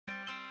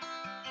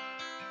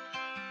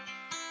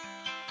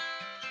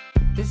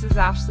This is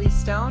Ashley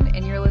Stone,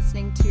 and you're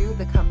listening to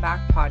the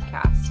Comeback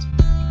Podcast.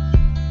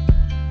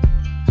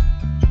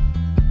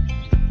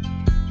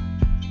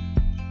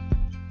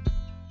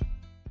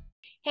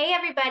 Hey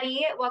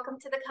everybody, welcome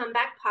to the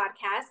Comeback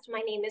Podcast.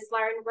 My name is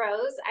Lauren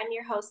Rose. I'm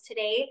your host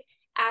today.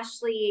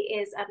 Ashley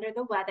is under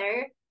the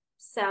weather.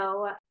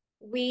 So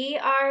we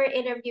are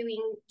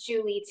interviewing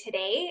Julie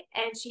today,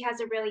 and she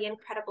has a really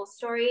incredible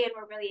story, and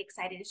we're really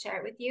excited to share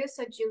it with you.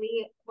 So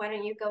Julie, why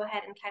don't you go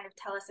ahead and kind of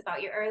tell us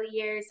about your early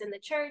years in the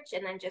church,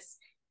 and then just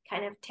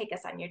kind of take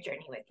us on your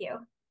journey with you.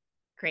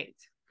 Great.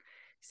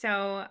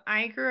 So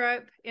I grew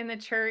up in the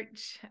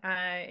church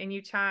in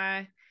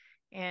Utah,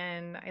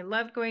 and I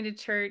loved going to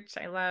church.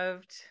 I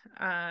loved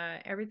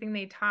everything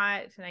they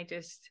taught, and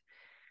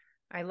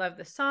I loved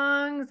the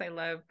songs. I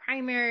loved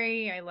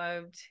primary. I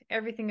loved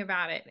everything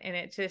about it, and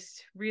it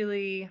just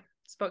really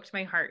spoke to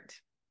my heart.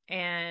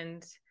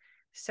 And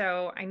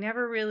so I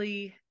never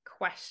really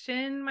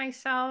questioned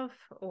myself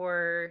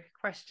or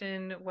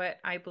questioned what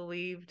I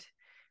believed.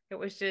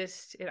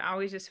 It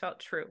always just felt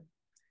true.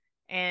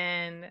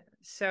 And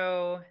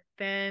so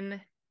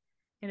then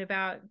in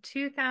about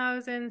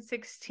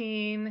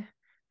 2016,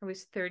 I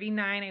was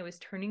 39, I was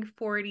turning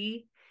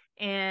 40,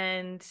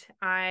 and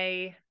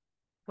I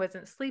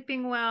wasn't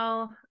sleeping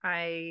well.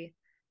 I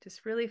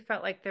just really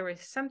felt like there was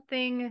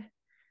something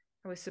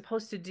I was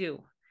supposed to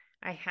do.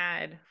 I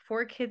had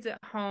 4 kids at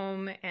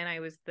home, and I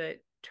was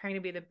trying to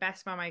be the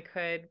best mom I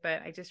could,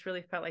 but I just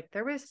really felt like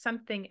there was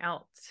something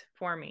else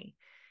for me.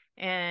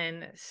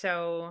 And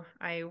so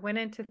I went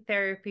into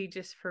therapy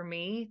just for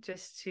me,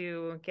 just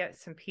to get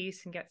some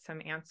peace and get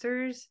some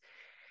answers.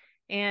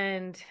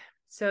 And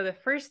so the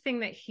first thing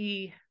that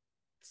he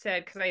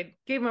said, because I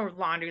gave him a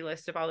laundry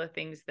list of all the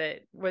things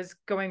that was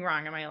going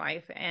wrong in my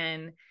life.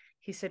 And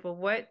he said, well,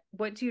 what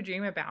do you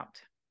dream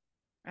about?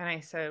 And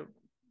I said,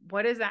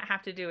 what does that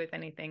have to do with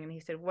anything? And he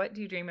said, what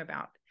do you dream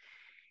about?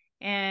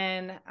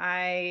 And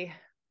I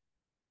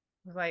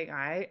was like,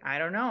 I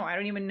don't know. I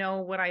don't even know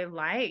what I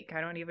like.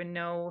 I don't even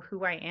know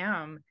who I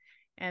am.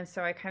 And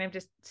so I kind of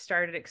just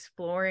started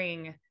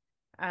exploring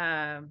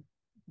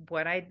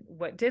what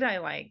did I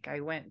like.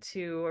 I went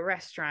to a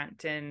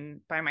restaurant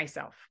and by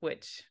myself,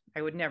 which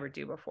I would never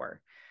do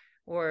before.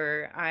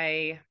 Or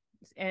I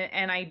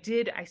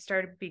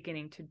started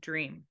beginning to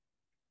dream.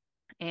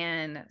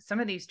 And some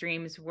of these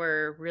dreams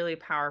were really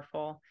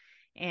powerful.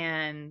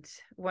 And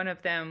one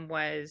of them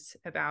was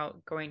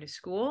about going to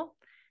school.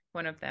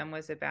 One of them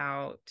was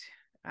about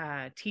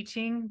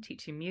teaching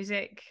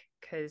music,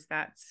 because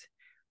that's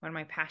one of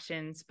my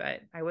passions,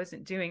 but I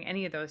wasn't doing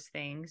any of those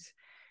things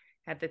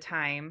at the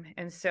time.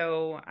 And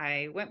so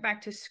I went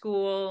back to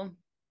school,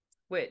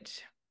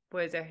 which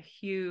was a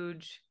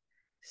huge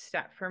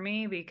step for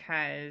me,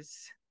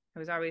 because I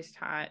was always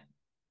taught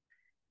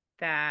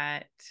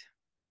that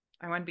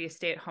I want to be a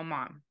stay-at-home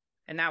mom,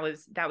 and that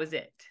was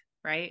it,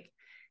 right?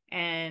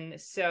 And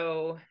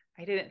so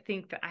I didn't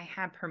think that I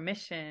had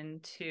permission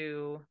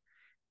to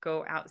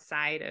go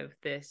outside of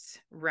this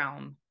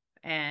realm.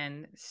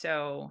 And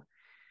so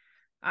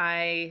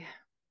I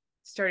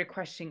started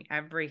questioning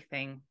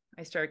everything.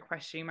 I started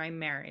questioning my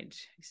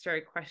marriage. I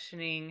started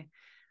questioning,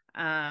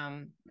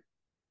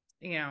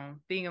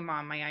 being a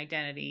mom, my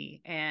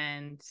identity.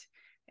 And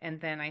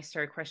then I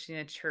started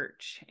questioning the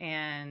church,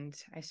 and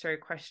I started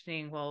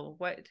questioning, well,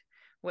 what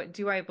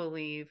do I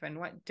believe and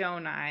what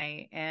don't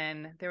I?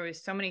 And there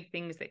was so many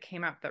things that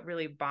came up that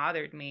really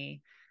bothered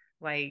me.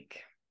 Like,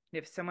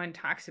 if someone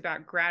talks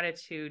about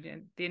gratitude,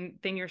 and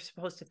then you're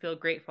supposed to feel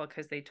grateful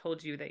because they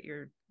told you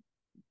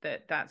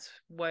that's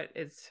what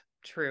is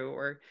true.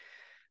 Or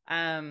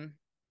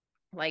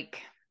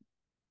like,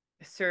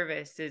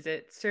 service, is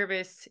it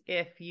service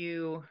if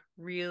you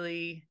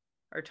really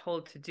are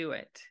told to do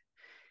it,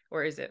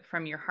 or is it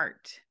from your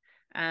heart?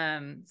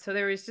 So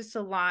there was just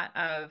a lot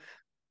of,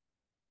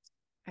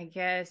 I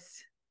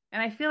guess,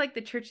 and I feel like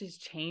the church has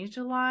changed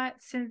a lot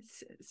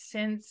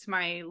since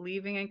my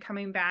leaving and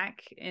coming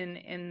back,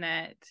 in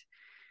that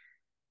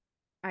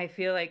I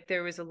feel like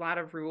there was a lot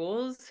of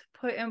rules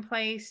put in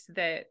place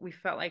that we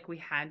felt like we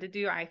had to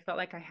do. I felt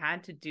like I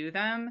had to do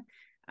them.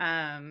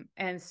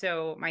 And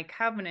so my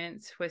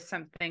covenants was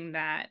something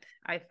that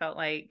I felt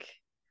like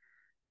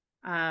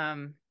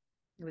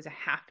it was a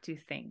have to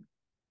thing.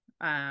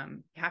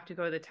 You have to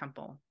go to the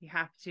temple. You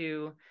have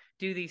to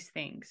do these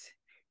things.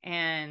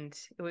 And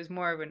it was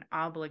more of an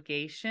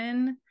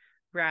obligation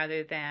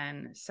rather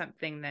than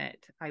something that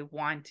I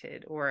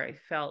wanted, or I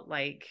felt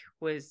like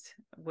was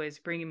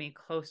bringing me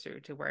closer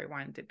to where I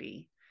wanted to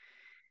be.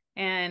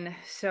 And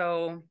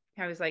so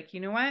I was like, you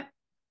know what?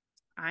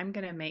 I'm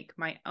going to make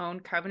my own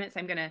covenants.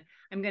 I'm going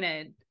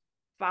to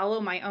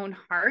follow my own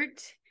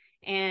heart,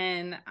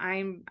 and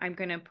I'm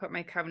going to put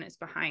my covenants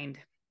behind.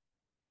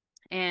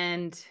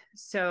 And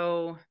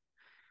so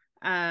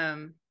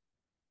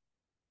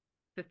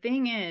the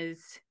thing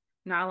is,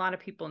 not a lot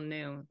of people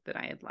knew that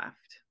I had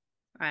left.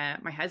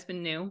 My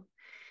husband knew,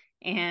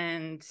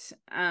 and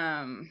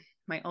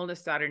my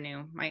oldest daughter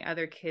knew. My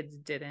other kids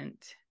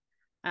didn't.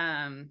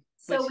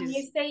 So which when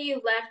you is say you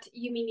left,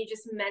 you mean you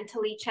just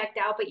mentally checked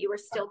out, but you were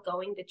still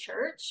going to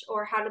church,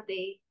 or how did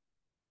they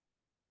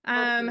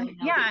know that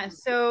yeah,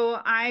 so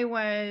I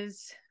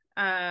was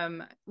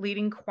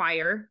leading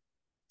choir.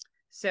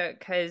 So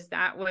because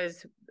that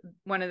was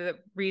one of the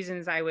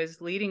reasons I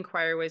was leading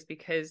choir, was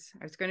because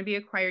I was going to be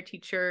a choir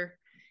teacher,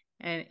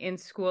 and in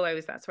school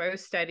that's why I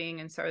was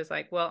studying. And so I was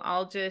like, well,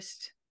 I'll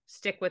just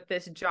stick with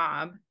this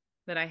job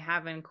that I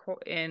have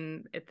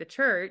in at the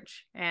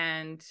church,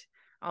 and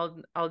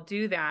I'll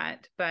do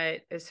that.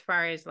 But as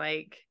far as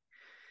like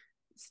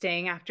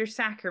staying after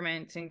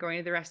sacrament and going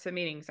to the rest of the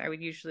meetings, I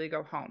would usually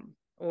go home,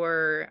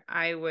 or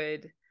I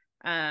would,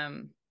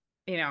 um,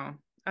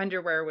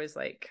 underwear was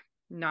like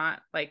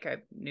not like a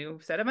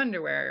new set of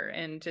underwear,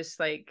 and just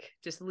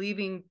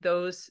leaving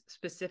those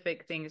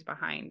specific things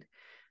behind.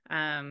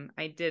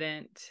 I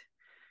didn't,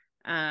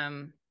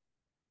 I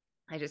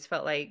just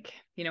felt like,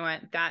 you know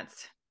what,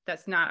 that's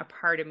not a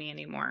part of me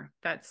anymore.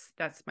 That's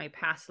my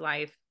past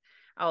life.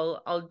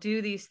 I'll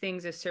do these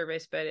things as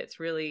service, but it's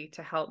really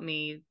to help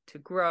me to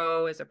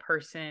grow as a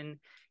person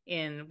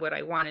in what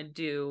I want to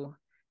do.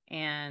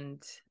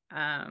 And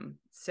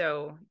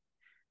so,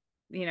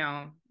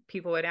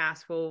 people would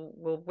ask, well,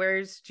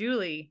 where's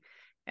Julie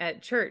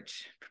at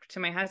church, to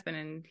my husband?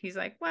 And he's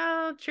like,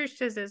 well, church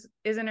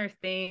isn't her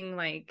thing.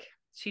 Like,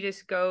 she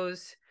just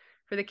goes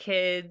for the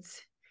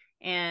kids,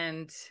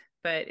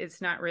 but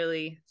it's not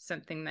really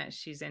something that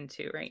she's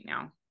into right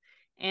now.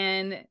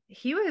 And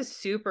he was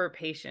super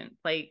patient.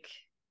 Like,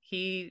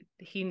 he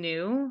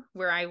knew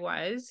where I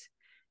was.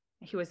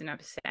 He wasn't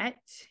upset.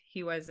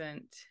 He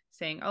wasn't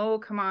saying, oh,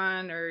 come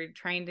on, or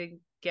trying to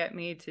get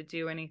me to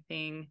do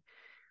anything,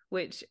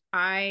 which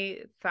I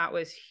thought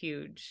was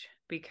huge,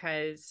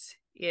 because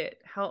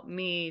it helped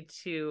me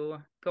to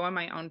go on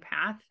my own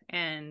path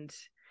and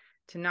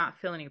to not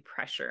feel any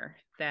pressure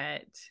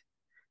that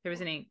there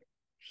was any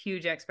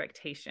huge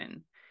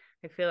expectation.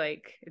 I feel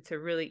like it's a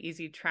really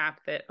easy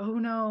trap that, oh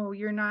no,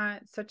 you're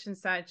not such and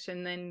such,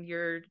 and then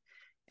there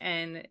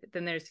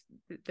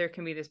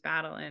can be this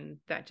battle, and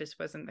that just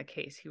wasn't the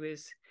case. He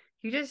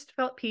just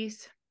felt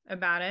peace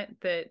about it,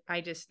 that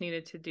I just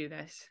needed to do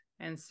this.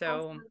 And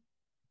so awesome.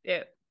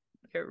 it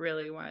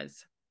really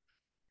was.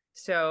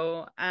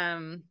 So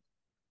and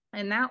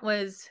that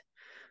was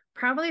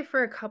probably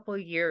for a couple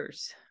of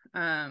years.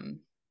 And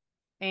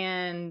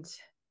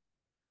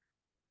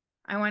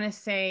I want to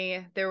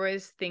say there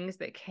was things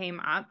that came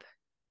up,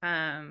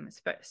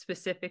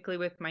 specifically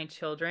with my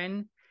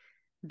children,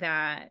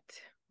 that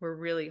were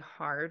really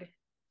hard.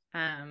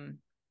 And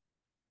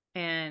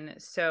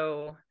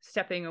so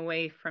stepping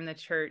away from the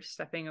church,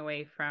 stepping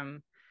away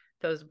from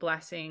those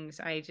blessings,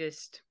 I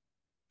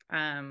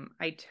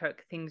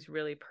took things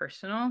really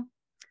personal,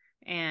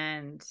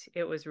 and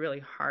it was really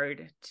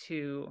hard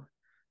to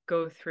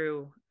go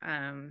through.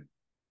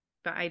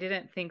 But I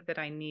didn't think that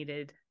I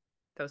needed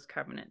those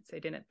covenants. I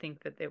didn't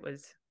think that it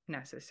was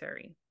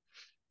necessary.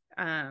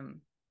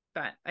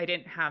 But I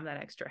didn't have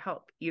that extra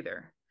help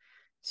either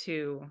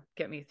to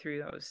get me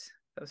through those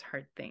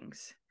hard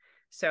things.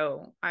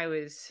 So I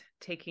was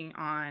taking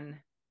on,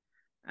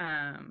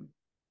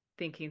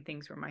 thinking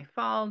things were my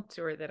fault,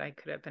 or that I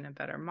could have been a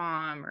better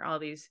mom, or all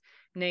these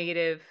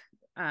negative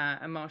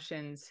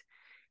emotions.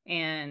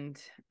 And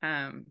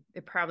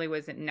it probably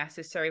wasn't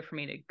necessary for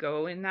me to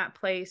go in that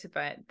place,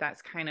 but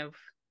that's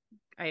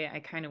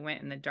I kind of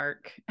went in the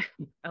dark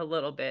a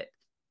little bit,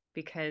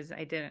 because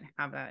I didn't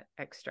have that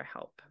extra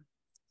help.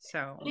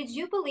 So Did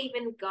you believe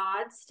in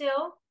God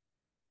still?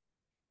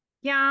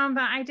 yeah,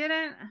 but I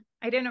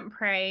didn't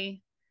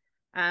pray.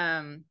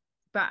 But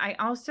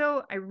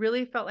I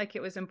really felt like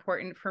it was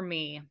important for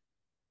me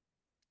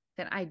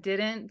that I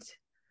didn't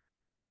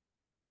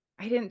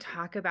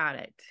talk about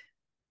it.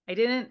 I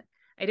didn't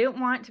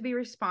want to be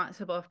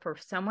responsible for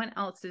someone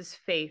else's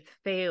faith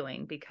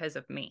failing because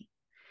of me.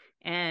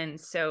 And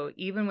so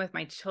even with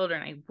my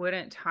children, I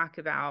wouldn't talk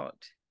about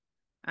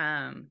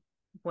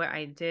what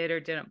I did or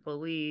didn't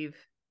believe.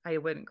 I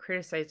wouldn't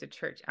criticize the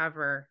church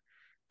ever,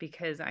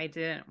 because I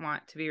didn't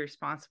want to be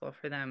responsible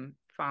for them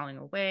falling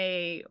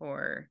away,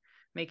 or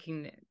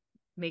making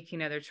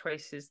other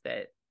choices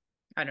that,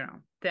 I don't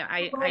know, that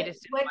I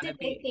just didn't What want did to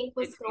they be think it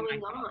was to be my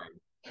going fault. on?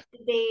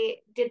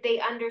 Did they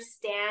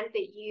understand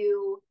that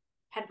you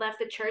had left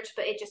the church,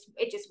 but it just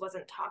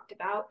wasn't talked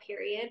about,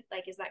 period?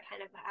 Like, is that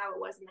kind of how it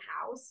was in the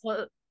house?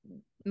 Well,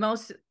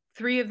 most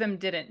three of them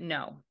didn't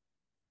know.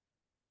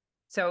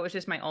 So it was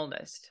just my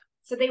oldest.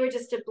 So they were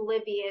just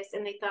oblivious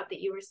and they thought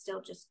that you were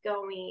still just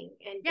going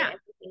and that Yeah.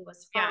 everything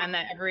was Yeah, fine. and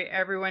that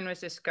everyone was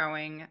just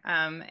going.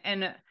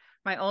 And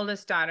my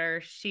oldest daughter,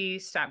 she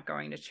stopped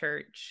going to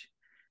church,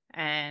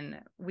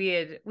 and we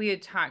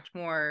had talked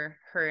more,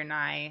 her and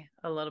I,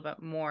 a little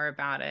bit more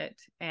about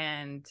it,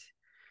 and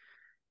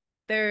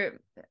there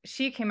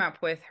she came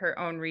up with her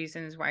own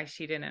reasons why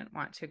she didn't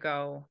want to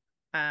go.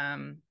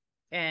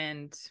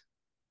 And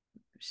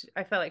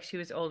I felt like she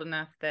was old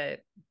enough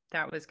that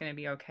that was going to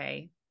be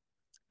okay.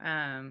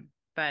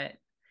 But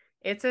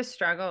it's a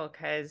struggle,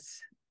 because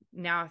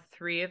now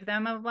three of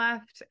them have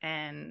left,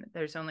 and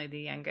there's only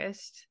the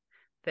youngest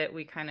that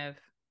we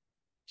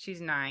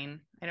she's 9.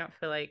 I don't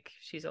feel like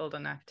she's old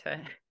enough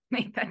to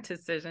make that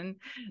decision.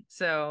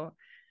 So,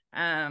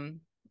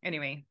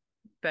 anyway,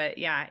 but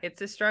yeah,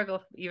 it's a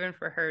struggle even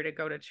for her to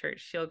go to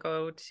church. She'll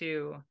go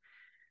to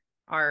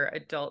our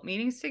adult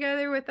meetings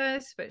together with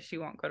us, but she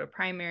won't go to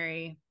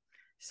primary.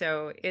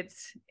 So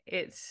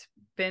it's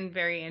been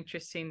very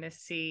interesting to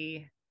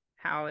see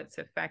how it's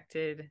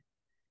affected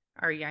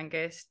our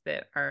youngest,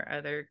 that our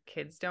other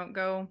kids don't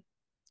go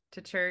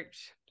to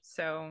church.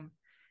 So,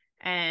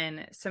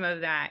 and some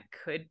of that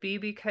could be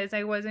because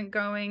I wasn't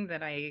going,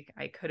 that I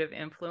could have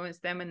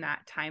influenced them in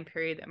that time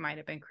period that might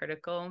have been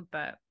critical,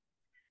 but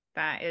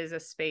that is a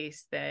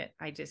space that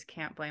I just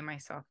can't blame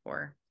myself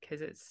for,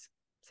 because it's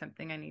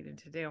something I needed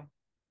to do.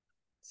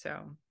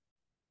 So,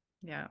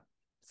 yeah.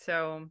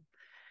 So,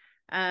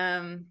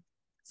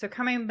 so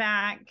coming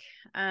back,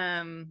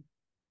 I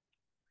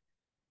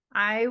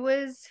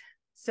was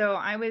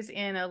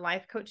in a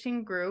life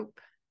coaching group,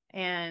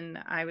 and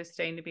I was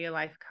studying to be a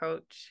life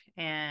coach,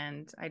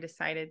 and I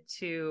decided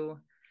to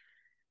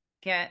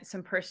get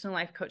some personal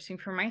life coaching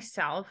for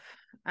myself,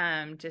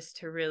 just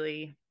to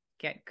really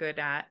get good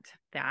at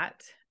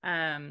that.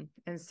 And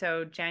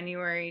so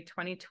January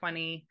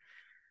 2020,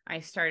 I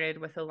started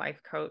with a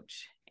life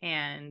coach,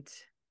 and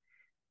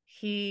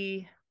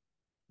he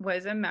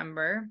was a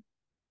member,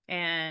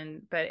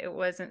 but it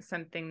wasn't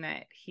something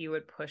that he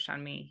would push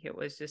on me. It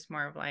was just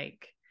more of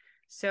like,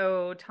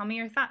 so tell me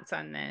your thoughts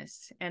on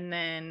this. And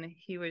then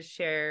he would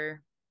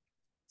share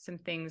some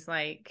things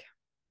like,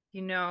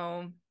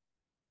 if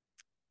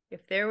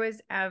there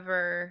was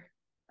ever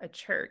a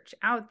church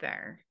out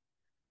there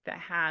that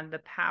had the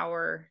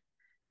power,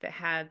 that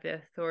had the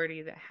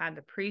authority, that had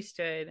the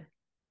priesthood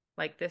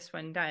like this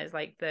one does,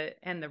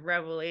 and the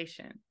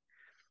revelation,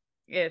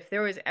 if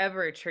there was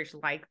ever a church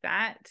like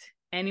that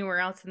anywhere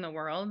else in the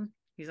world,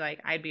 he's like,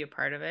 I'd be a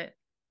part of it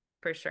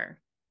for sure.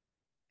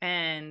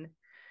 And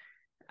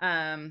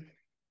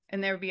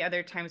there would be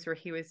other times where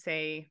he would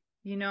say,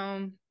 you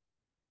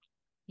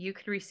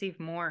could receive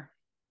more.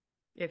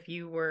 If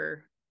you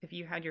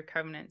had your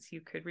covenants,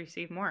 you could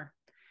receive more.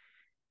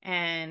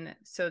 And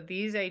so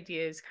these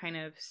ideas kind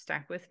of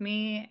stuck with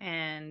me,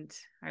 and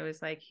I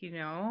was like,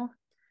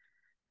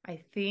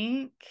 I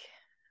think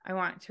I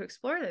want to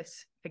explore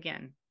this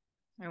again.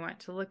 I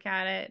want to look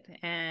at it,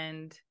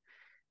 and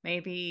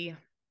maybe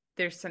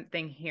there's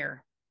something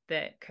here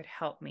that could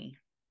help me.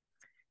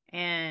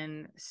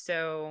 And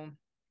so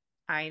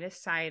I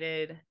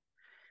decided,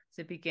 it's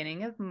the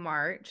beginning of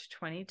March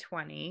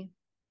 2020,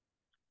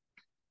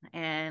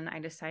 and I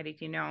decided,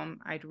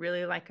 I'd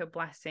really like a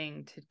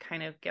blessing to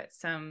kind of get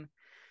some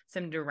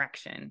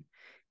direction.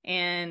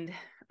 And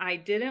I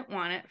didn't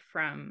want it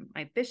from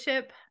my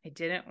bishop. I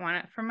didn't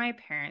want it from my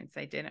parents.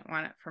 I didn't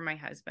want it from my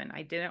husband.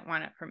 I didn't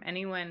want it from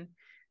anyone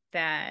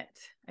that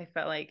I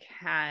felt like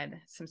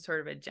had some sort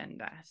of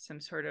agenda,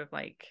 some sort of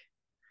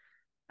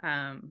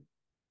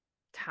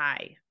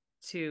tie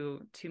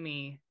to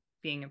me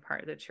being a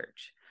part of the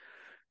church.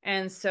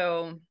 And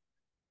so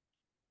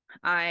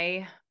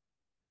I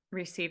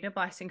received a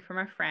blessing from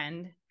a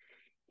friend,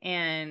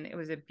 and it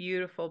was a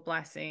beautiful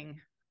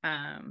blessing.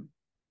 And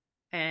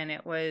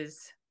it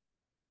was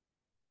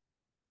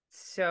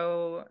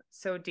so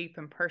deep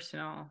and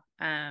personal.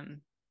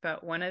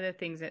 But one of the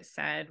things it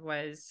said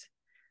was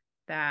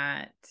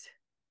that,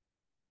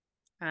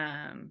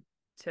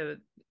 so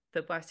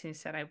the blessing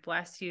said, I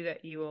bless you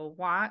that you will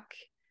walk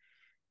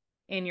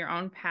in your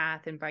own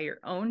path, and by your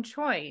own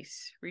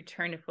choice,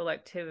 return to full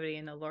activity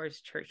in the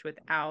Lord's church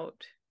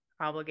without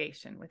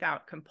obligation,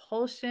 without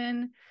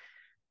compulsion,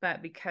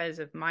 but because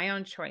of my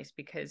own choice,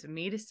 because of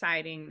me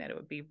deciding that it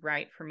would be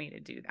right for me to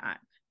do that.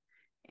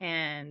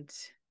 And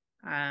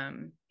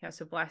he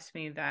also blessed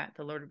me that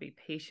the Lord would be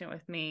patient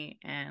with me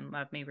and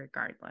love me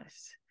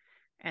regardless.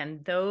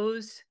 And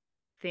those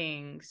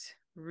things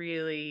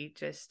really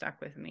just stuck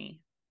with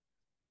me.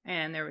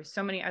 And there were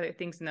so many other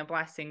things in the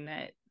blessing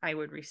that I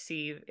would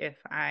receive if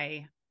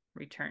I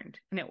returned.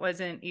 And it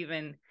wasn't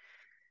even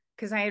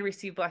because I had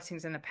received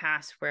blessings in the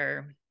past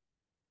where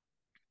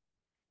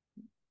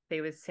they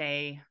would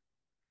say,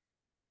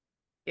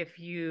 if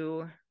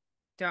you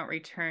don't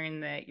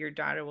return, that your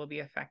daughter will be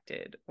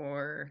affected,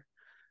 or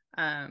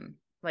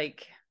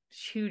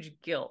huge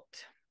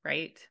guilt,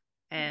 right?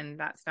 And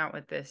that's not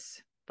what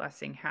this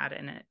blessing had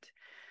in it.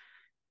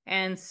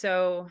 And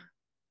so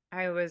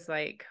I was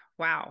like,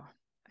 wow,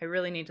 I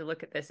really need to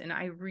look at this. And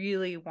I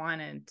really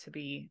wanted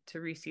to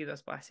receive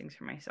those blessings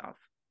for myself.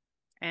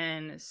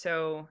 And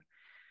so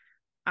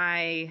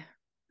I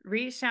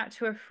reached out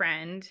to a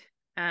friend,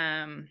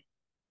 and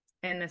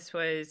this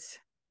was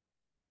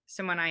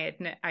someone I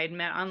had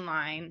met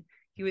online.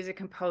 He was a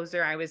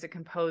composer. I was a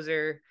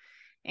composer.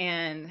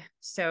 And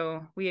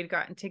so we had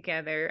gotten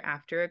together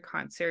after a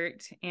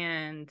concert,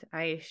 and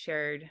I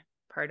shared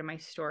part of my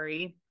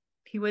story.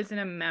 He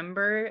wasn't a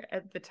member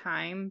at the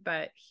time,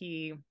 but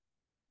he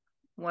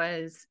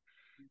was,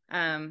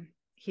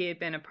 he had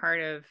been a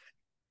part of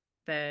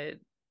the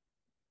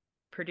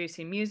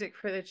producing music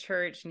for the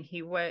church, and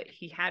he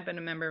had been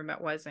a member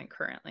but wasn't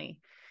currently.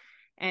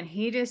 And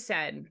he just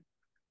said,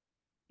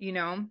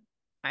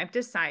 I've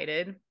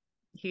decided,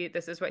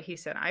 this is what he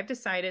said, I've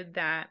decided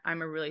that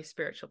I'm a really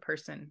spiritual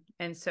person.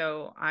 And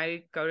so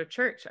I go to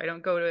church. I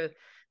don't go to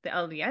the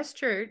LDS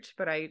church,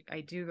 but I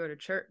do go to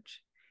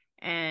church.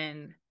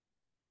 And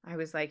I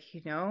was like,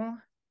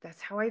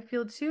 that's how I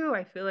feel too.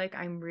 I feel like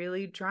I'm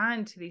really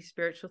drawn to these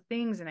spiritual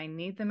things and I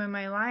need them in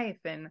my life.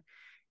 And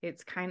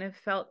it's kind of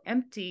felt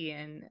empty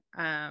and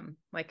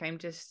like I'm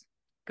just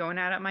going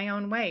out of my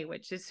own way,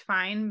 which is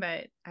fine,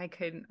 but I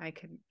could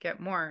get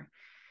more.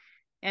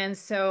 And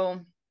so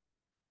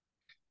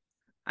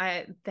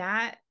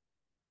that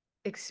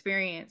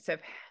experience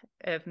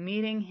of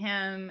meeting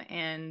him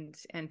and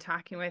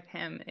talking with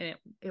him, and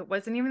it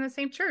wasn't even the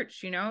same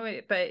church,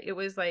 but it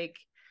was like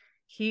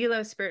he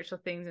loves spiritual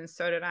things and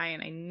so did I,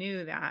 and I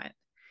knew that.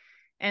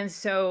 And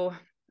so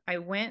I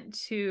went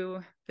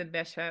to the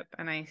bishop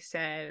and I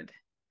said,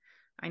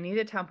 I need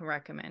a temple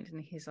recommend.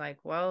 And he's like,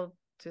 well,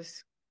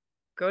 just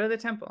go to the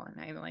temple.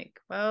 And I'm like,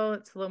 well,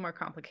 it's a little more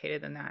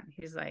complicated than that.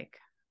 He's like,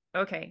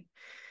 okay.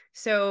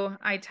 So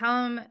I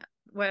tell him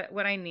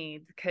what I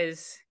need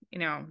because,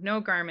 no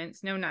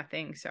garments, no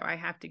nothing. So I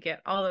have to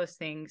get all those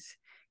things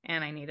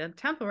and I need a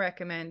temple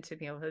recommend to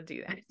be able to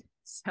do that.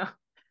 So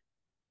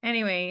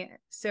anyway,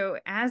 so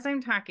as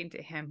I'm talking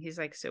to him, he's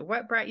like, so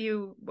what brought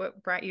you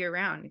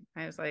around?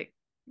 I was like,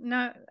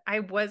 no, I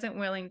wasn't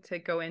willing to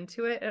go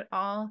into it at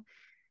all.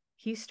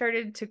 He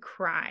started to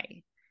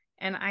cry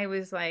and I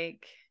was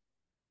like,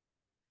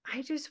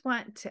 I just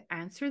want to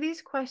answer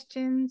these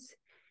questions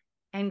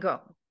and go.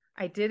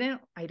 I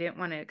didn't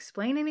want to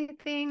explain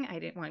anything. I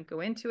didn't want to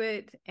go into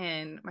it.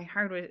 And my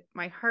heart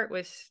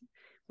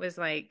was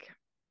like,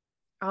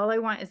 all I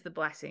want is the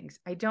blessings.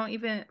 I don't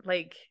even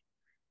like,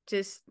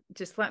 just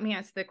let me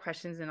answer the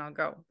questions and I'll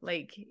go.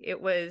 Like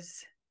it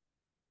was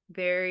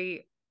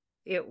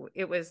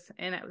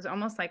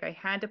almost like I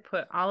had to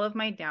put all of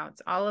my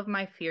doubts, all of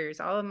my fears,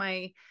 all of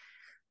my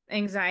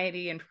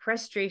anxiety and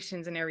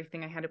frustrations and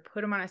everything. I had to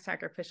put them on a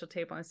sacrificial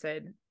table and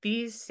said,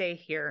 these stay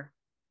here.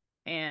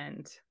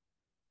 And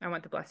I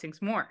want the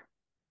blessings more.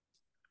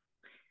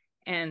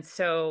 And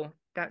so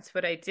that's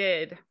what I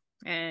did.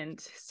 And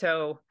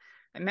so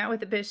I met with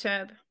the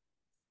bishop,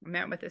 I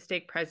met with the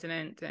stake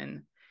president.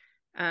 And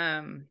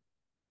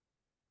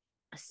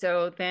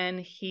so then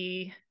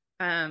he,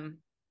 let's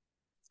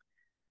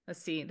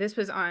see, this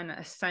was on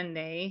a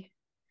Sunday.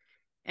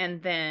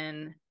 And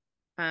then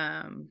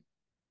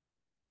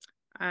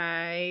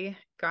I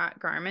got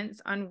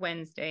garments on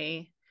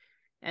Wednesday.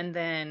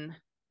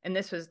 And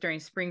this was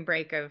during spring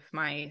break of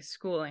my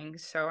schooling.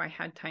 So I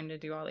had time to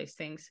do all these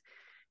things.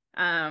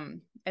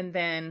 And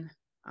then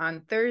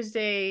on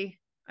Thursday,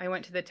 I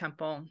went to the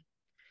temple.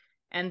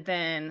 And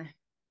then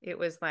it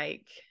was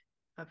like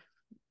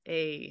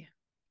a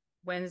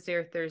Wednesday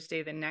or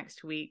Thursday the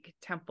next week,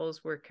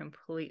 temples were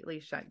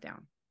completely shut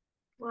down.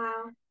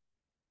 Wow.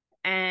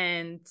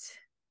 And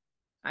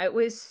it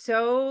was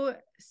so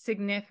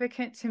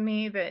significant to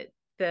me that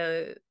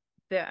the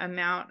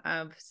amount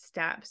of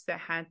steps that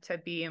had to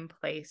be in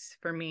place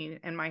for me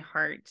and my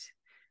heart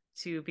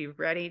to be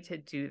ready to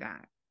do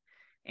that.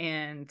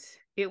 And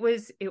it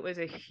was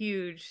a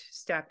huge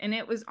step. And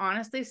it was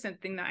honestly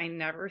something that I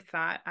never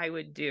thought I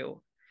would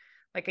do.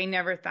 Like I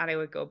never thought I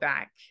would go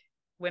back.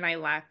 When I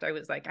left, I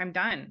was like, I'm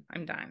done.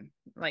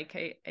 Like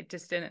I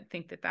just didn't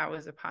think that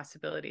was a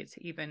possibility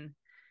to even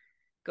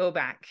go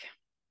back.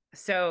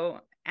 So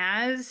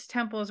as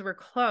temples were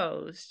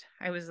closed,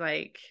 I was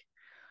like,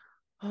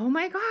 oh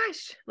my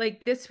gosh,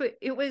 like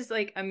it was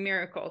like a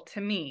miracle to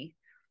me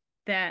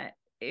that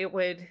I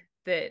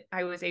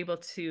was able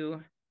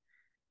to,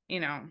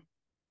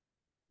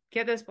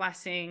 get this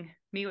blessing,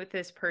 meet with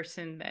this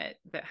person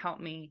that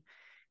helped me,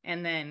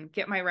 and then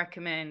get my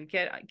recommend,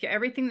 get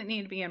everything that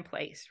needed to be in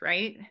place,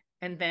 right?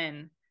 And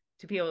then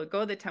to be able to go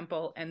to the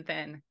temple and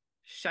then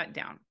shut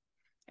down.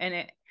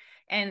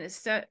 And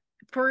so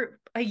for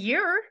a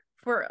year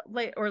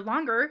or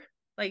longer,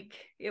 like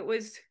it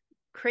was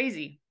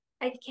crazy.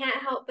 I can't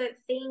help but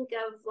think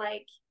of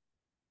like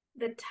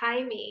the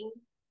timing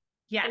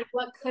and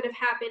what could have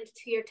happened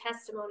to your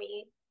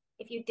testimony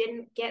if you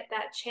didn't get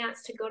that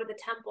chance to go to the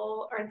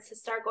temple or to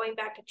start going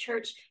back to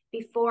church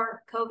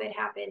before COVID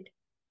happened.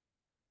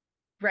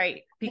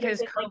 Right.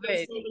 Because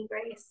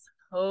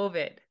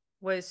COVID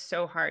was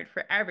so hard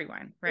for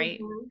everyone, right?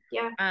 Mm-hmm.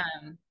 Yeah.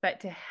 But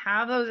to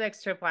have those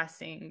extra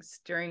blessings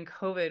during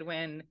COVID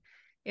when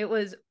it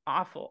was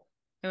awful,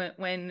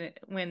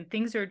 when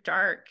things are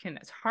dark and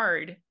it's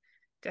hard,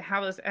 to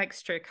have those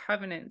extra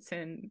covenants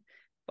and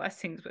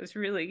blessings was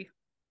really,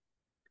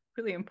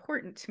 really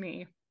important to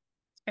me.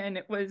 And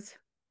it was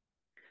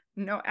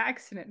no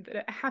accident that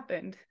it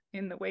happened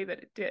in the way that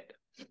it did.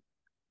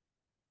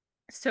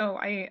 So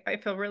I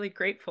feel really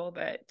grateful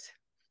that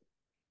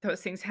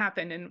those things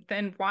happened. And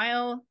then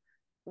while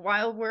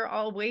we're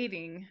all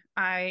waiting,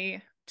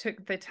 I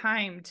took the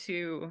time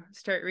to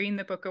start reading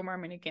the Book of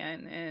Mormon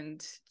again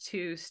and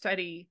to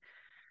study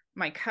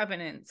my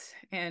covenants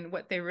and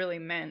what they really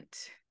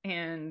meant,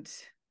 and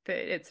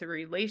that it's a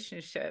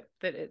relationship,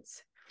 that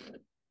it's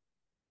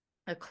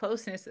a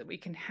closeness that we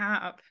can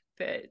have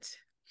that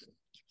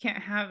you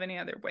can't have any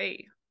other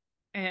way.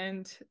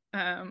 And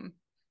then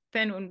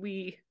when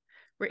we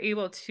were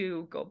able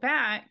to go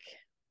back,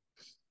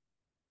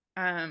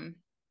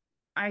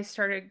 I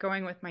started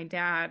going with my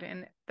dad,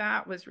 and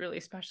that was really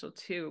special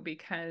too,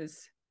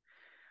 because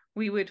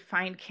we would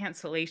find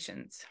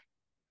cancellations.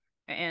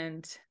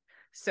 And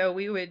so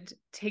we would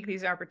take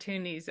these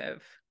opportunities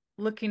of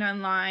looking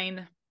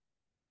online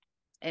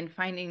and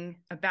finding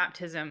a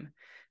baptism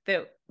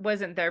that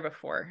wasn't there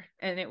before.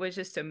 And it was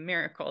just a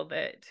miracle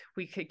that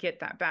we could get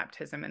that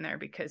baptism in there,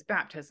 because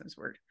baptisms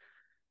were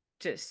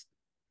just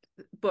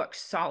booked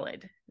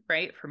solid,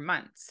 right? For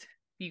months.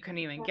 You couldn't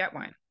even get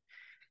one.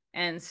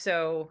 And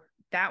so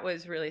that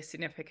was really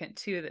significant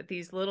too, that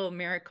these little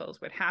miracles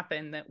would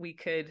happen, that we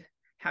could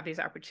have these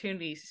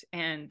opportunities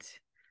and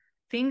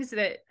things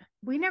that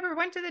we never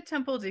went to the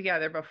temple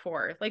together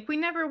before. Like we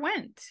never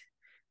went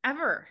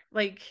ever.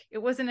 Like it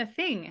wasn't a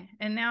thing.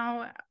 And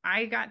now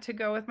I got to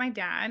go with my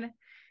dad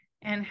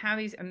and have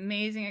these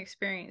amazing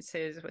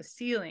experiences with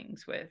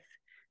sealings, with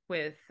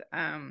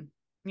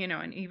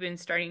and even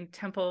starting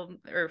temple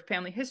or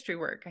family history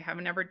work. I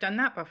haven't ever done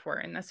that before.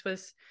 And this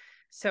was,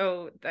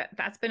 so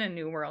that's been a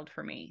new world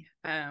for me.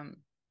 And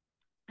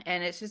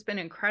it's just been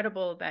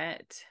incredible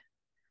that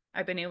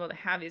I've been able to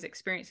have these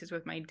experiences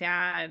with my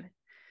dad,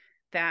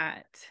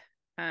 that,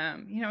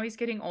 he's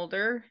getting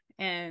older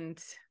and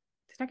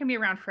he's not going to be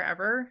around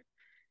forever.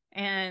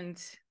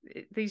 And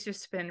these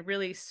just been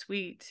really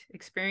sweet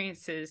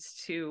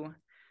experiences to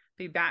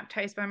be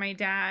baptized by my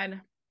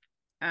dad,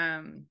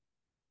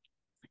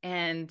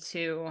 and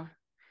to,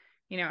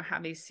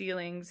 have these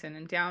sealings and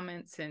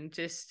endowments, and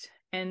just,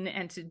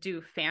 and to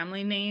do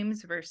family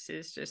names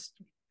versus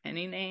just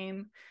any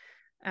name.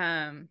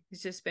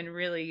 It's just been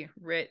really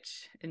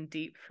rich and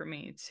deep for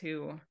me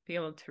to be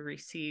able to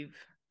receive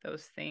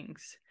those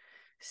things.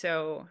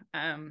 So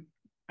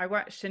I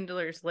watched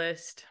Schindler's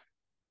List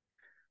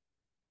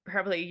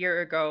probably a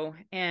year ago,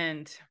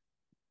 and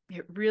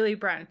it really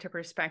brought into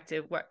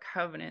perspective what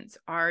covenants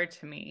are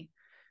to me,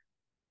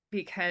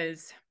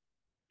 because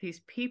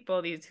these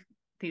people,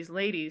 these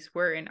ladies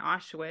were in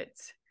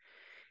Auschwitz,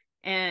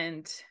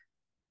 and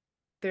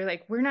they're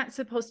like, we're not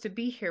supposed to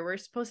be here. We're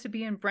supposed to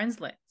be in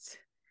Brenslitz.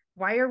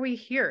 Why are we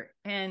here?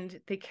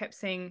 And they kept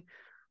saying,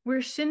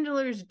 we're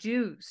Schindler's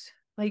Jews.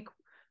 Like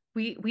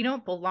we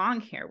don't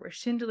belong here. We're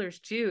Schindler's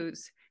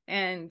Jews.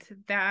 And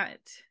that,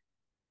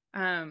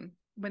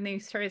 when they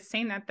started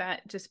saying that,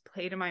 that just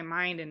played in my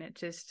mind, and it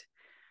just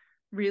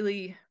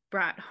really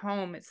brought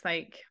home. It's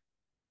like,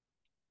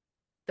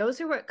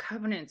 those are what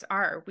covenants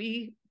are.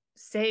 We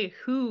say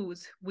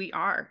whose we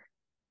are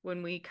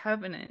when we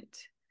covenant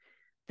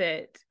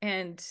that,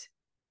 and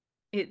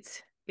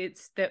it's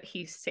that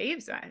he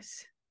saves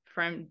us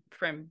from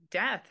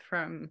death,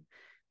 from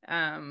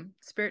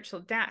spiritual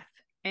death.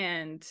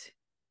 And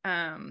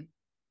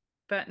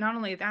but not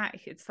only that,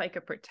 it's like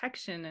a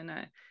protection and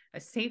a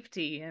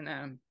safety and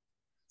a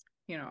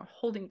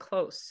holding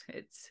close.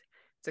 It's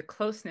a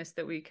closeness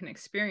that we can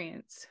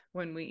experience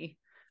when we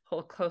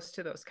hold close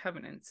to those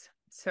covenants.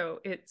 So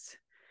it's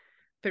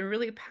been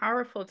really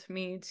powerful to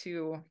me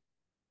to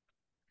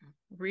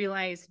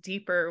realize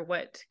deeper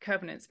what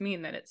covenants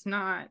mean, that it's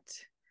not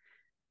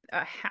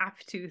a have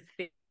to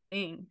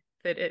thing,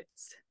 that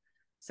it's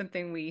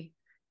something we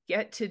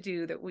get to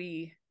do, that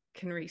we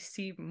can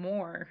receive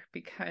more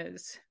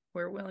because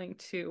we're willing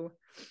to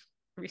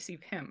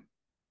receive him.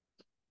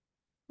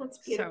 That's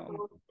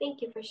beautiful. So,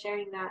 thank you for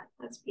sharing that.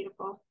 That's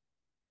beautiful.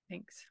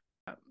 Thanks.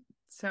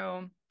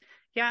 So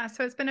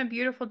it's been a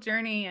beautiful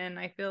journey, and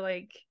I feel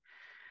like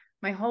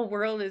my whole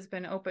world has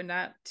been opened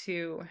up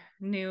to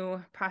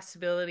new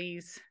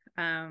possibilities.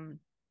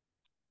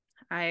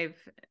 I've,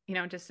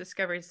 just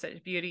discovered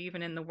such beauty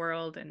even in the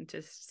world, and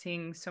just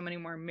seeing so many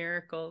more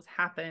miracles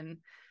happen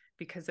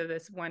because of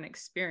this one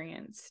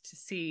experience, to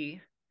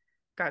see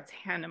God's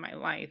hand in my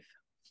life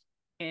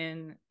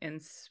in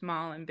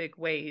small and big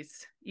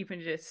ways.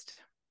 Even just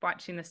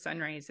watching the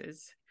sunrise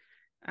is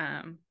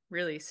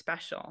really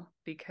special,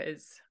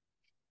 because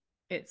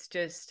it's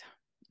just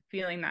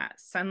feeling that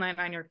sunlight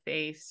on your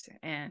face,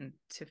 and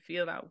to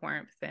feel that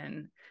warmth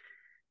and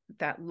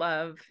that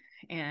love,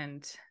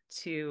 and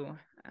to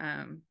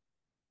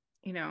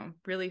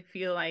really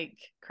feel like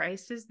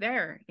Christ is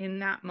there in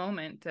that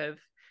moment of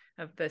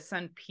the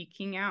sun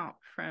peeking out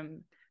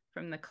from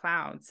the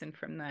clouds, and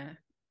from the,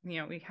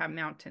 we have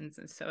mountains,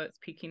 and so it's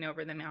peeking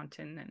over the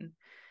mountain and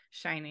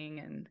shining,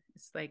 and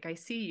it's like, I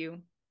see you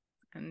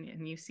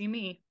and you see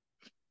me.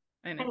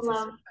 And it's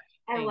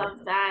I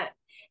love that.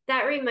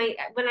 That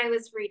when I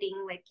was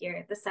reading like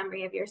the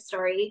summary of your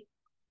story,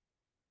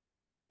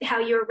 how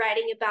you were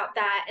writing about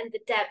that, and the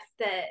depth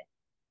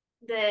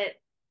that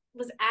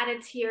was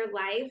added to your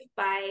life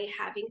by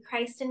having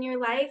Christ in your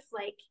life.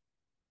 Like,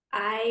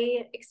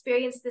 I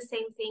experienced the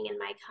same thing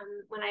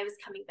when I was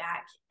coming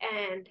back,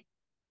 and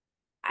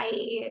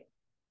I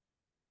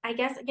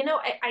guess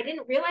I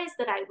didn't realize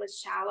that I was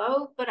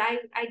shallow, but I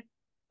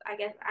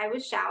guess I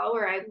was shallow,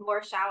 or I'm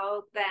more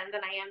shallow than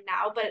I am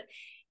now. But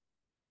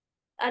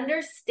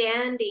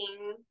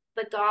understanding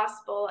the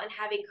gospel and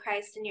having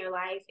Christ in your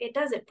life,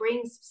 it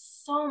brings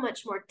so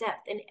much more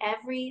depth in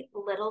every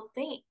little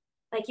thing.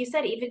 Like you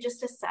said, even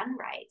just a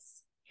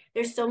sunrise,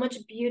 there's so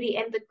much beauty,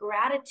 and the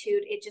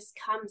gratitude, it just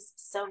comes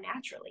so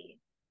naturally.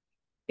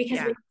 Because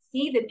when you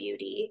see the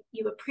beauty,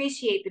 you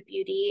appreciate the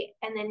beauty,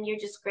 and then you're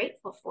just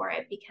grateful for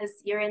it because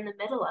you're in the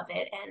middle of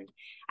it. And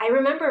I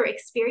remember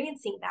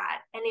experiencing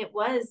that, and it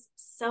was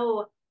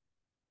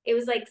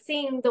like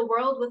seeing the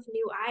world with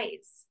new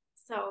eyes.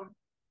 So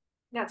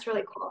that's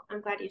really cool. I'm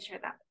glad you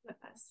shared that with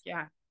us.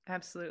 Yeah,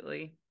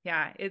 absolutely.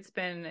 Yeah, it's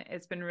been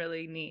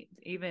really neat.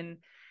 Even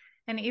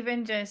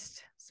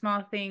just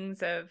small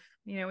things of,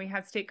 we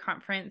had state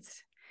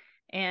conference,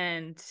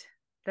 and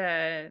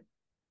the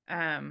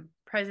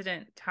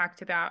president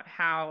talked about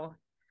how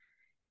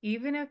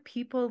even if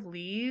people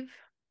leave,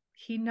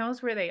 he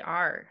knows where they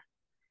are.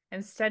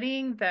 And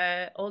studying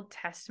the Old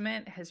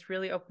Testament has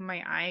really opened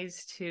my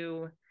eyes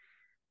to,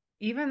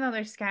 even though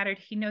they're scattered,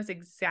 he knows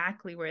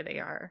exactly where they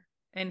are.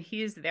 And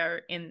he is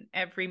there in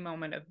every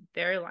moment of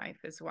their life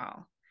as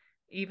well.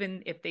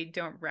 Even if they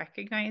don't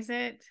recognize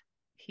it,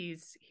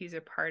 he's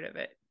a part of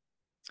it.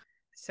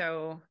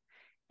 So,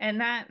 and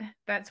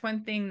that's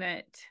one thing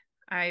that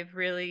I've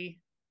really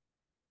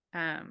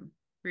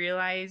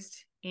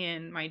realized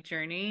in my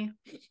journey,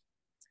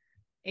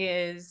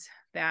 is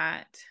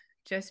that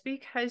just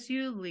because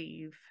you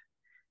leave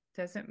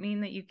doesn't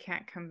mean that you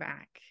can't come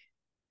back.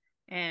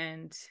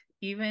 And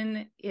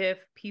even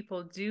if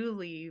people do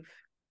leave,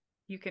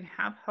 you can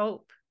have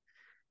hope.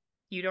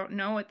 You don't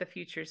know what the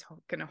future is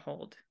going to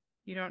hold.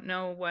 You don't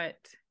know what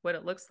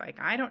it looks like.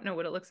 I don't know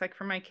what it looks like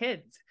for my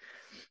kids.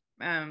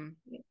 And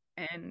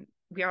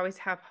we always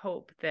have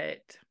hope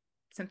that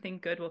something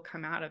good will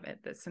come out of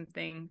it, that some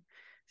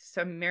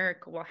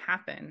miracle will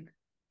happen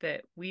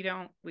that we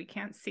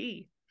can't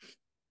see,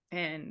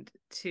 and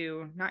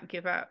to not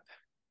give up,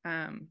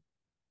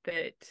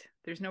 that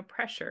there's no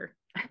pressure,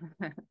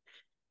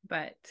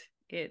 but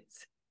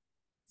it's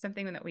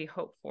something that we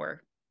hope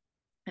for.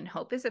 And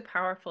hope is a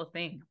powerful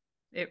thing.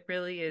 It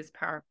really is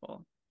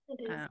powerful.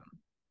 It is.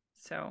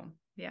 So,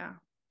 yeah.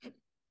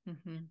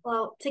 Mm-hmm.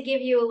 Well, to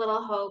give you a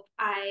little hope,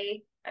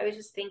 I was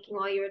just thinking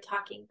while you were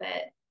talking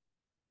that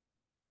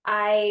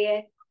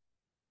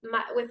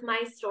with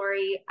my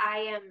story, I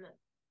am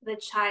the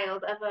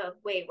child of a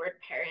wayward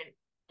parent,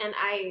 and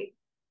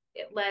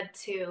it led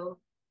to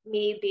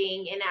me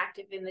being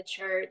inactive in the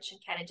church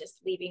and kind of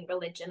just leaving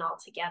religion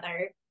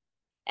altogether.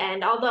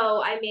 And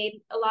although I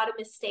made a lot of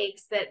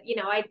mistakes that,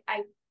 I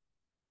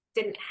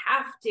didn't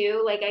have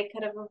to, like, I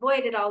could have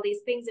avoided all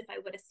these things if I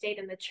would have stayed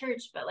in the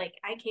church, but like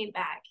I came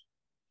back,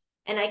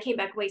 and I came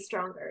back way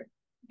stronger.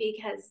 I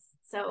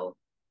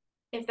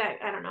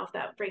don't know if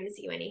that brings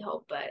you any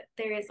hope, but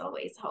there is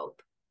always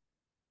hope.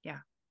 Yeah,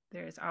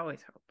 there is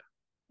always hope.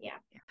 Yeah.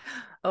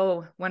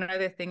 Oh, one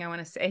other thing I want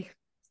to say.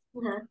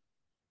 Uh-huh.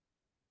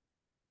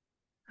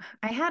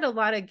 I had a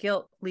lot of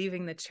guilt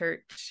leaving the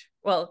church,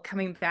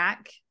 coming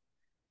back,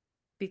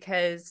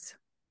 because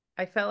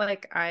I felt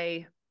like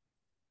I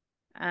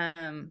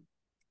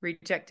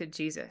rejected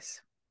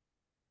Jesus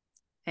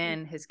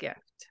and his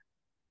gift.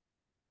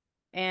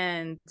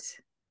 And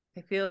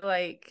I feel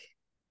like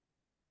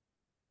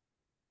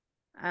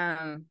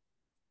I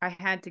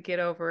had to get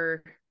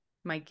over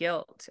my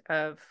guilt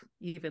of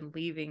even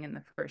leaving in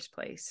the first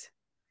place.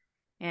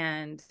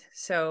 And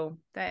so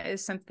that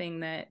is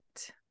something that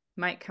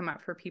might come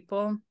up for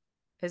people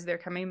as they're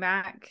coming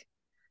back,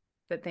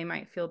 that they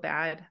might feel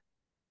bad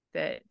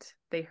that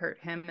they hurt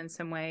him in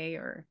some way,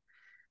 or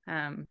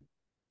and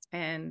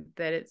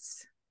that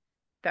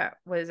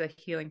was a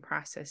healing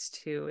process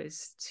too,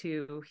 is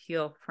to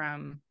heal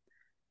from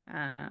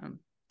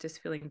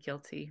just feeling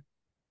guilty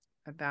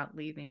about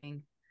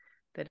leaving,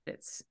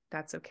 that's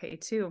okay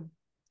too,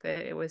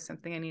 that it was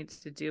something I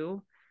needed to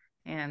do,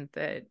 and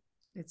that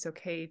it's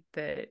okay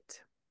that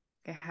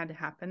it had to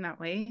happen that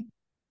way,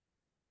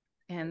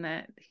 and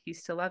that he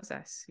still loves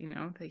us,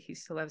 that he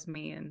still loves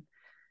me, and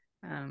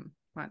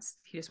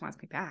he just wants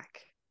me back.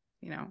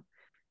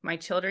 My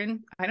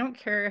children, I don't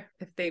care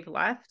if they've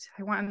left,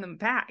 I want them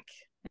back.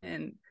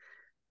 And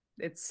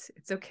it's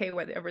okay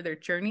whatever their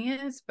journey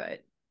is,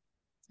 but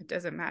it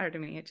doesn't matter to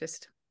me. It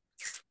just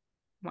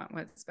want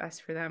what's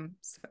best for them.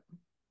 So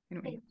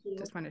anyway,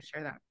 just want to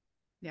share that.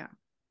 Yeah.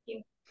 Thank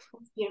you.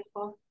 That's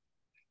beautiful.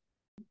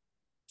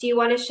 Do you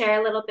want to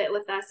share a little bit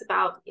with us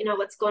about,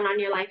 what's going on in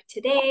your life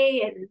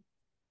today? And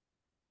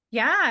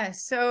yeah,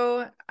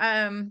 so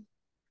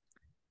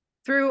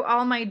through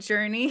all my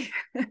journey,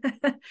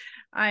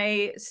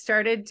 I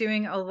started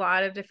doing a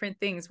lot of different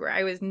things where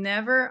I was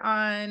never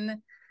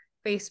on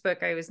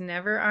Facebook, I was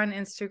never on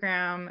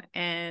Instagram,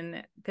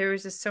 and there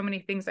was just so many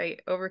things I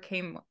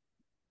overcame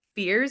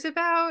fears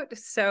about.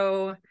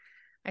 So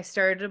I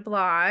started a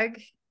blog,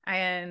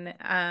 and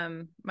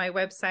my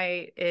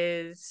website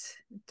is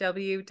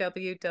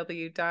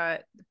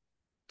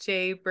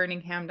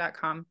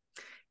www.jbirmingham.com.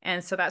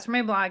 And so that's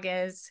where my blog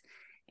is.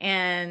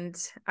 And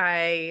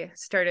I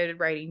started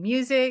writing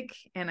music,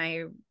 and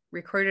I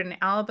recorded an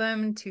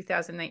album in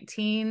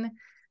 2019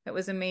 That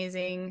was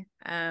amazing.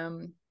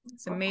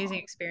 It's an amazing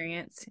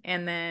experience.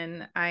 And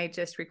then I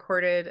just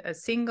recorded a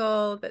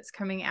single that's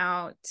coming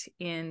out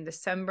in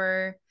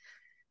December,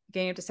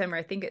 beginning of December.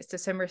 I think it's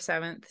December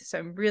 7th. So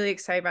I'm really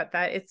excited about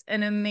that. It's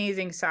an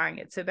amazing song.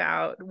 It's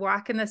about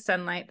Walk in the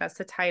Sunlight. That's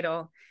the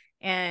title.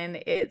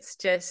 And it's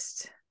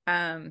just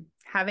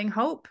having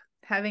hope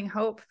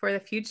for the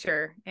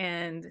future.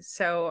 And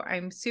so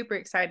I'm super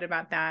excited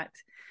about that.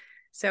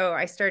 So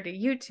I started a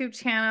YouTube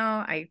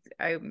channel. I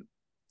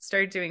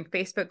started doing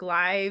Facebook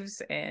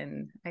Lives,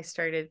 and I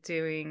started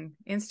doing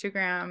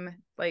Instagram,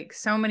 like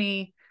so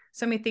many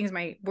things.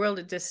 My world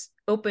had just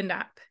opened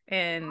up.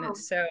 And Wow.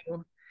 so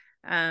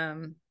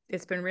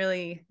it's been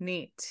really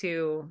neat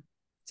to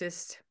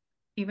just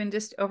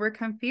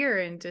overcome fear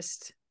and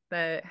just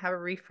have a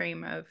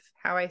reframe of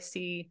how I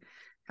see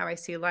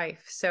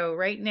life. So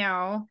right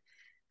now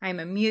I'm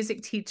a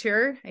music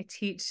teacher. I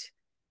teach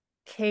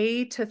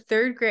K to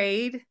third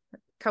grade a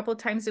couple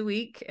times a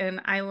week,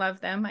 and I love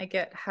them. I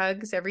get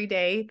hugs every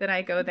day that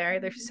I go there.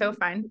 They're so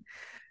fun.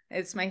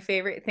 It's my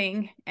favorite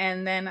thing.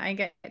 And then I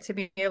get to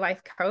be a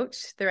life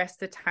coach the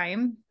rest of the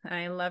time.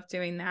 I love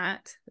doing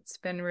that. It's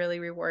been really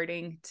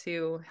rewarding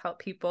to help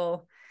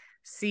people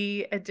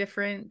see a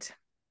different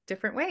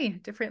way,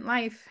 different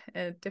life,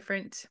 a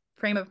different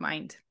frame of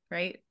mind,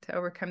 right? To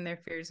overcome their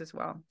fears as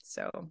well.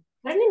 So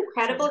What an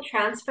incredible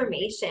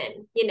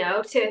transformation,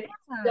 to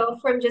go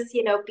from just,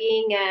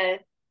 being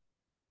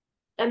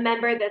a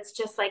member that's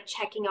just like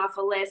checking off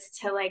a list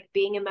to like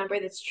being a member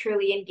that's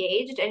truly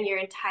engaged, and your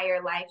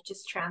entire life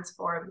just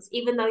transforms.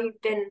 Even though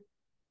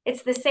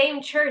it's the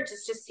same church,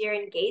 it's just your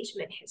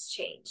engagement has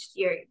changed,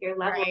 your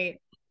level right.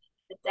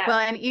 of depth. Well,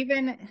 and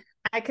even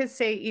I could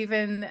say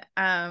even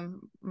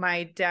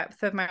my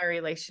depth of my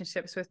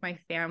relationships with my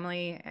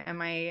family and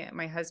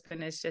my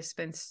husband has just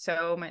been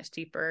so much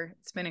deeper.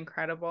 It's been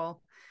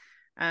incredible.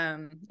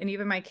 And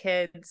even my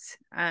kids,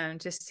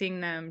 just seeing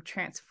them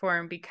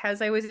transform,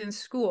 because I was in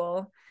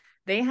school,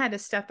 they had to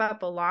step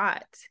up a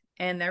lot,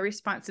 and their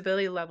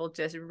responsibility level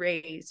just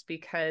raised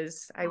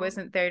because I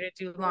wasn't there to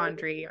do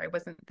laundry. I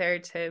wasn't there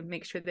to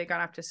make sure they got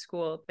off to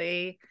school.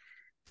 They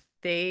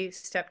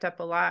stepped up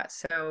a lot.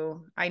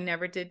 So I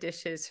never did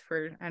dishes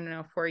for, I don't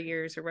know, 4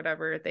 years or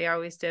whatever. They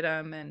always did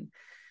them. And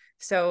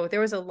so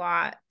there was a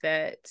lot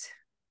that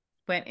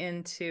went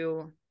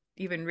into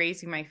even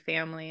raising my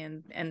family,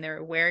 and their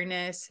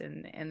awareness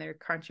and their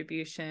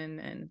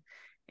contribution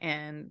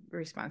and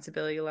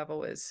responsibility level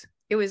was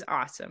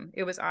awesome.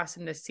 It was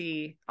awesome to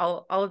see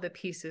all of the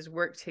pieces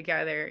work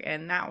together.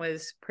 And that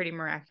was pretty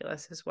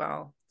miraculous as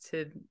well,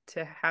 to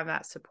have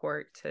that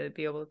support, to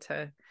be able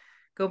to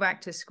go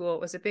back to school.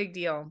 It was a big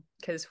deal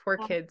because 4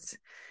 kids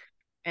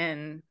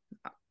and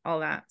all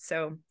that.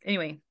 So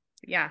anyway,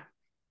 yeah.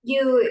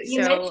 You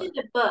So mentioned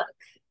a book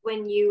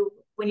when you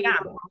yeah.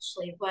 were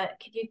Ashley. What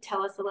could you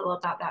tell us a little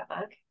about that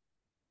book?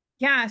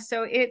 Yeah,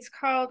 so it's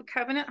called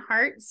Covenant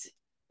Hearts,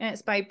 and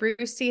it's by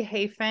Bruce C.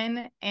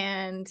 Hafen.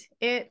 And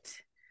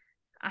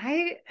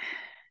I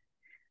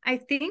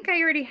think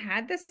I already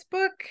had this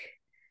book,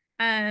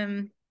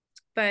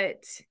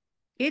 but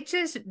it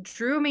just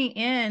drew me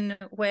in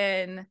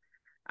when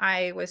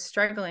I was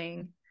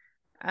struggling.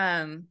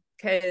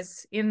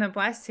 Because in the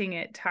blessing,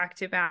 it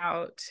talked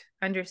about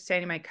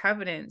understanding my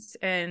covenants,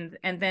 and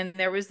then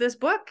there was this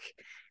book,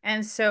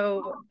 and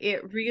so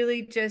it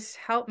really just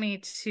helped me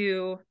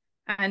to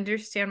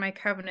understand my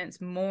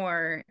covenants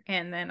more,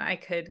 and then I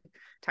could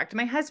talk to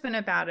my husband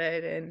about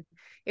it. And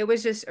it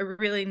was just a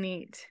really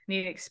neat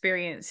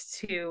experience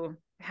to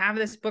have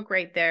this book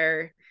right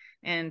there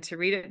and to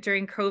read it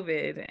during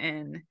COVID.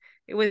 And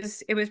it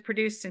was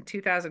produced in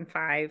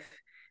 2005,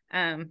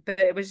 but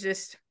it was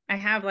just, I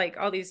have like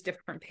all these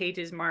different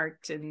pages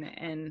marked,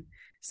 and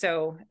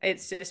so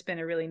it's just been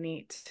a really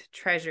neat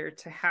treasure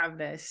to have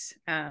this,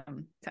 to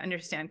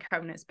understand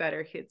covenants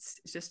better.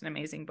 It's just an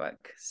amazing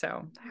book,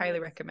 so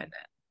highly recommend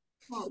it.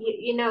 Well,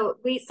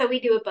 we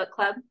do a book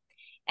club,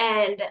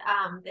 and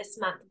this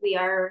month we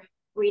are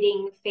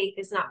reading Faith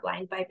is Not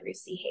Blind by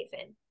Bruce C.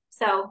 Hafen.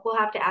 So we'll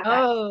have to add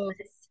that to the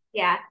list.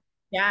 Yeah.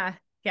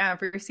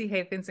 Bruce C.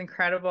 Hafen's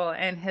incredible,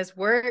 and his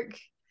work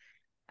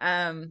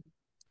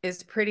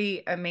is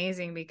pretty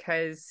amazing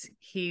because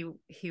he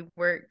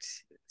worked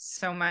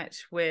so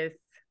much with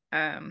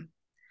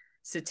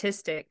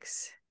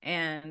statistics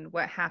and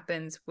what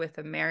happens with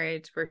a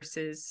marriage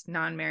versus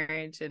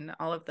non-marriage and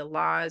all of the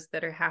laws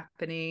that are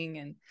happening.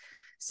 And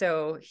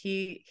so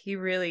he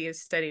really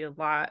has studied a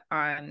lot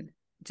on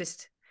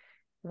just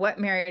what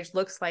marriage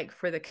looks like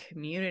for the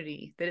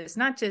community, that it's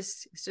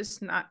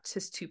just not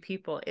just 2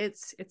 people,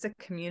 it's a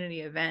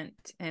community event,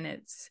 and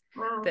it's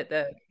that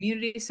the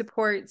community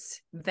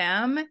supports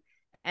them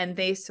and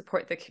they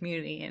support the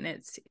community, and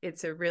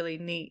it's a really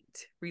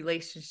neat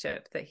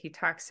relationship that he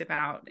talks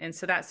about. And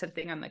so that's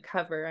something on the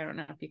cover. I don't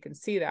know if you can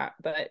see that,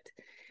 but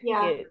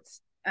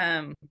it's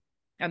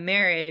a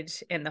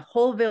marriage, and the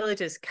whole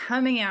village is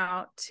coming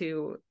out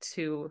to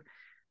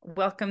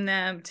welcome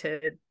them,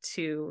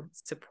 to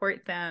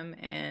support them.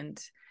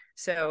 And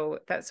so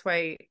that's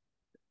why,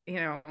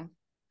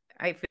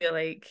 I feel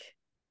like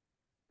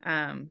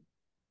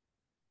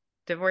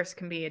Divorce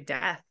can be a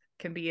death,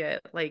 can be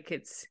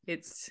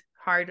it's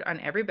hard on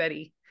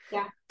everybody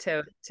Yeah.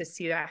 to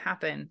see that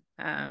happen.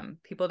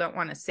 People don't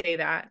want to say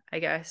that, I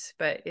guess,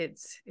 but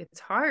it's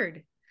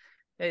hard.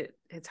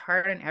 It's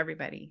hard on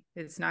everybody.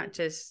 It's not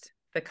just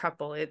the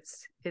couple.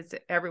 It's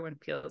everyone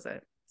feels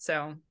it.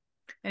 So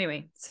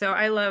anyway, so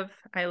I love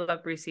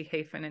Bruce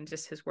Hafen and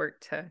just his work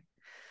to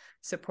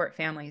support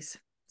families.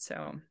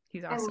 So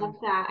he's awesome. I love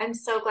that. I'm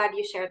so glad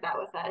you shared that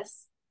with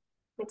us.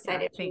 I'm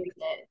excited to read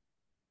it.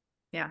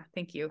 Yeah,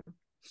 thank you.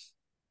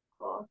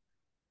 Cool.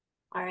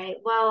 All right.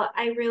 Well,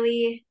 I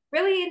really,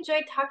 really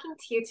enjoyed talking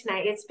to you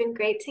tonight. It's been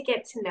great to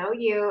get to know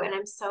you, and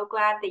I'm so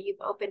glad that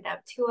you've opened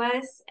up to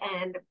us,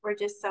 and we're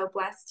just so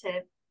blessed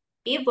to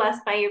be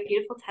blessed by your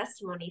beautiful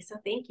testimony. So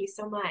thank you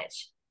so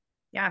much.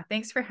 Yeah,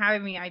 thanks for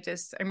having me.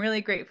 I'm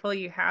really grateful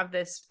you have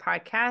this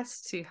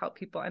podcast to help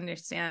people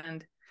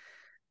understand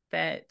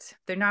that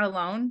they're not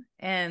alone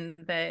and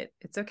that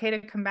it's okay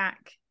to come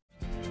back.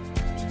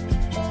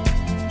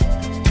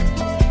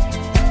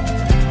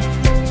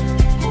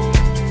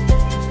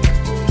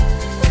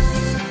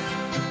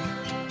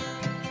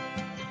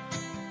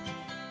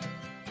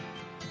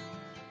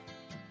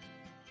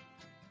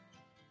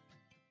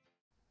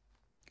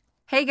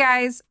 Hey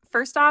guys,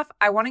 first off,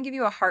 I want to give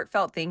you a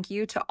heartfelt thank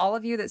you to all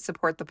of you that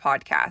support the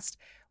podcast.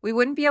 We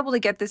wouldn't be able to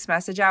get this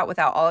message out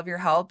without all of your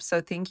help,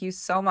 so thank you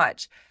so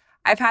much.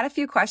 I've had a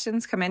few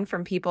questions come in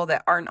from people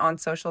that aren't on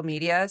social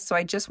media, so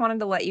I just wanted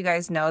to let you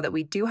guys know that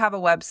we do have a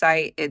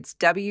website. It's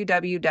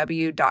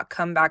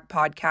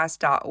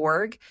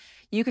www.comebackpodcast.org.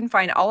 You can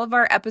find all of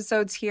our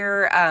episodes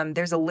here.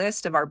 There's a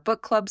list of our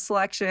book club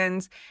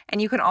selections,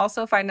 and you can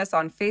also find us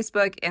on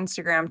Facebook,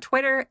 Instagram,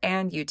 Twitter,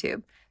 and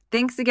YouTube.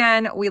 Thanks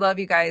again. We love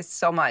you guys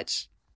so much.